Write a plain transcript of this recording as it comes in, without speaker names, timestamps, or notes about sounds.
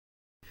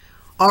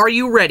Are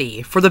you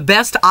ready for the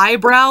best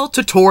eyebrow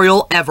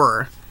tutorial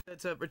ever?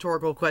 That's a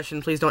rhetorical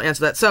question, please don't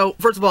answer that. So,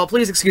 first of all,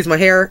 please excuse my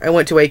hair. I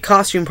went to a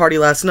costume party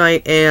last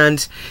night,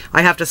 and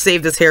I have to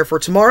save this hair for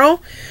tomorrow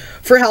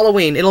for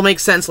Halloween. It'll make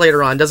sense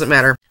later on, doesn't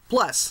matter.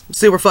 Plus,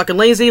 super fucking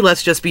lazy,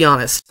 let's just be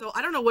honest. So,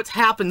 I don't know what's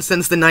happened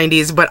since the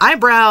 90s, but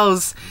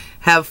eyebrows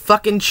have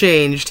fucking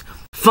changed.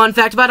 Fun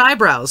fact about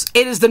eyebrows,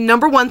 it is the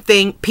 #1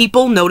 thing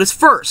people notice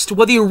first.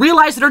 Whether you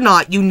realize it or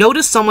not, you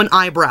notice someone's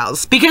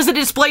eyebrows. Because it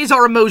displays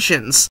our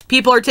emotions.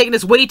 People are taking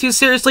this way too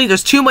seriously,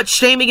 there's too much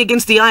shaming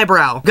against the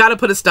eyebrow. Gotta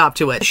put a stop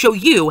to it. Show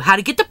you how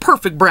to get the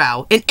perfect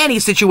brow in any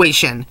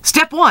situation.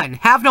 Step 1,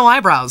 have no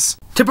eyebrows.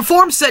 To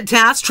perform said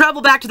task,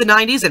 travel back to the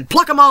 90s and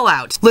pluck them all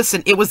out.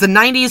 Listen, it was the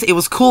 90s, it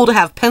was cool to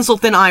have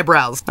pencil-thin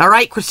eyebrows.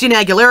 Alright, Christina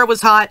Aguilera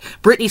was hot,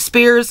 Britney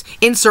Spears,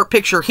 insert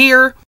picture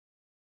here,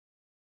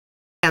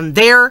 and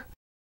there.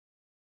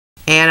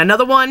 And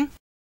another one.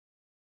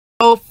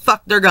 Oh,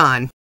 fuck, they're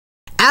gone.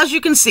 As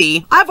you can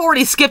see, I've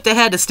already skipped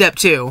ahead to step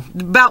 2,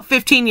 about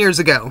 15 years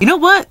ago. You know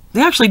what?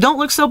 They actually don't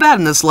look so bad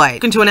in this light.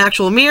 Look into an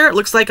actual mirror, it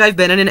looks like I've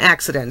been in an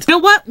accident. You know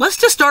what? Let's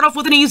just start off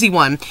with an easy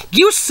one.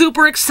 You're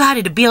super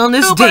excited to be on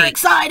this date. Super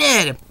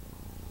excited!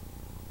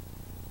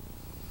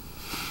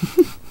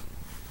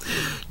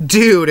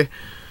 Dude.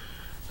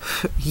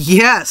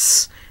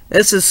 Yes.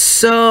 This is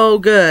so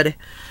good.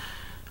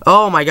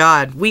 Oh my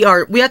god, we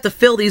have to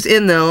fill these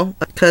in though,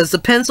 because the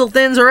pencil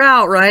thins are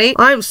out, right?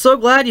 I'm so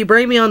glad you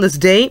bring me on this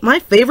date. My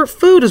favorite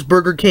food is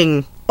Burger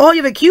King. Oh,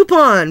 you have a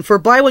coupon for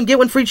buy one get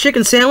one free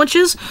chicken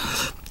sandwiches?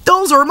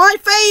 Those are my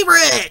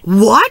favorite!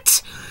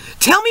 What?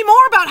 Tell me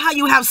more about how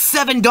you have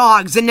 7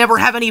 dogs and never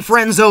have any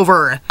friends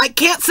over. I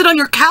can't sit on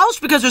your couch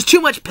because there's too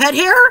much pet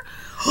hair?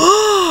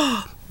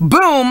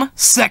 Boom,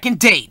 second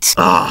date.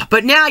 Ugh,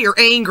 but now you're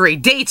angry.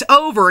 Date's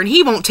over and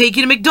he won't take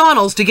you to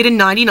McDonald's to get a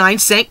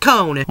 99-cent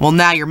cone. Well,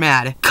 now you're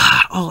mad.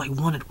 God, all I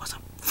wanted was a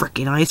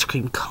frickin' ice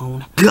cream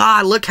cone.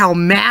 God, look how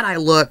mad I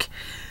look.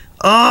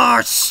 Oh,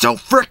 so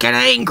frickin'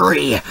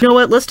 angry. You know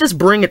what, let's just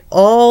bring it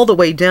all the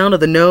way down to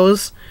the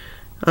nose.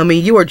 I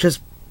mean, you are just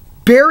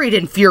buried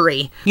in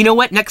fury. You know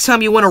what, next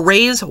time you want a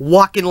raise,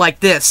 walk in like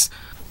this.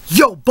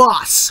 Yo,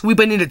 boss, we've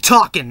been into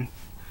talking.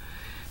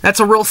 That's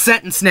a real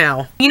sentence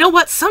now. You know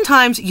what?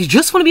 Sometimes you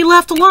just want to be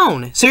left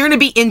alone. So you're going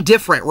to be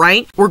indifferent,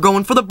 right? We're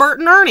going for the Bert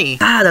and Ernie.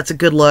 Ah, that's a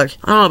good look.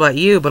 I don't know about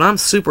you, but I'm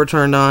super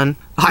turned on.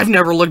 I've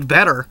never looked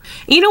better.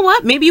 You know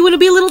what? Maybe you want to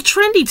be a little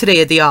trendy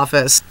today at the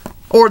office.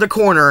 Or the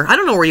corner. I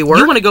don't know where you were.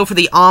 You want to go for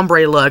the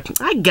ombre look.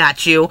 I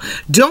got you.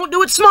 Don't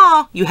do it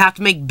small. You have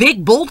to make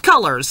big, bold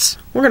colors.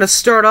 We're going to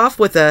start off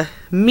with a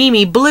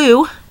Mimi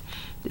blue.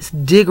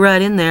 Just dig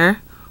right in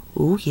there.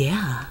 Ooh,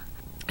 yeah.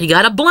 You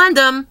gotta blend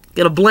them.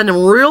 Gotta blend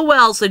them real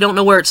well so they don't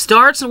know where it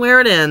starts and where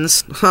it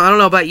ends. I don't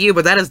know about you,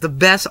 but that is the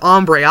best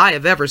ombre I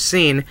have ever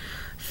seen.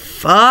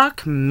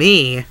 Fuck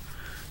me.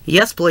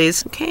 Yes,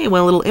 please. Okay,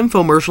 well, a little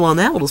infomercial on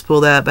that. We'll just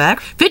pull that back.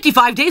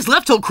 55 days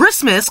left till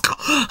Christmas.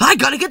 I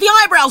gotta get the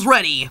eyebrows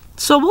ready.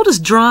 So we'll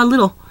just draw a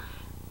little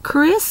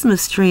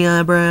Christmas tree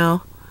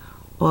eyebrow.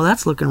 Well,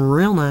 that's looking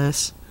real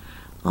nice.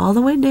 All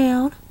the way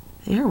down.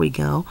 There we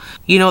go.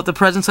 You know what the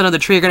presents under the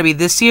tree are gonna be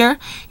this year?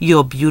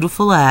 Your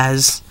beautiful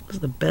eyes. This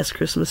is the best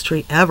Christmas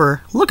tree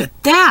ever. Look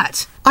at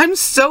that! I'm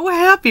so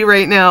happy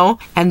right now.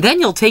 And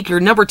then you'll take your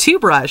 #2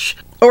 brush,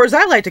 or as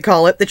I like to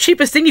call it, the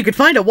cheapest thing you could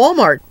find at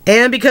Walmart.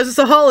 And because it's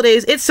the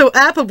holidays, it's so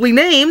aptly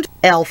named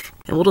Elf.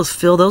 And we'll just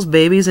fill those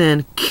babies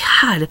in.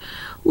 God,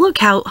 look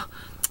how...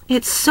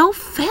 It's so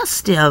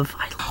festive.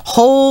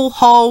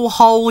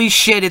 Holy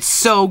shit, it's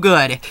so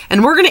good.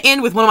 And we're gonna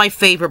end with one of my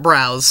favorite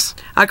brows.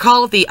 I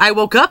call it the I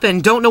woke up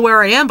and don't know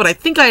where I am, but I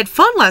think I had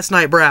fun last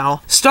night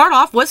brow. Start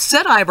off with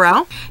said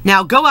eyebrow.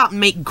 Now go out and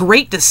make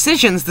great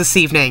decisions this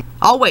evening.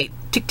 I'll wait.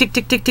 Tick, tick,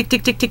 tick, tick, tick,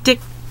 tick, tick, tick, tick.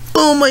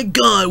 Oh my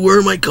god, where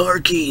are my car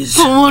keys?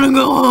 I wanna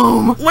go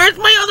home. Where's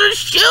my other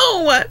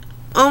shoe?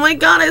 Oh my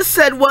god, I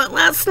said what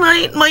last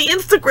night? My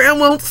Instagram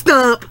won't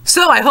stop.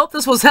 So I hope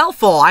this was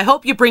helpful. I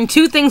hope you bring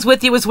 2 things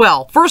with you as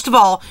well. First of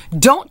all,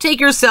 don't take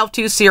yourself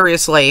too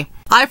seriously.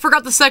 I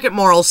forgot the second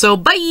moral, so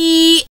bye!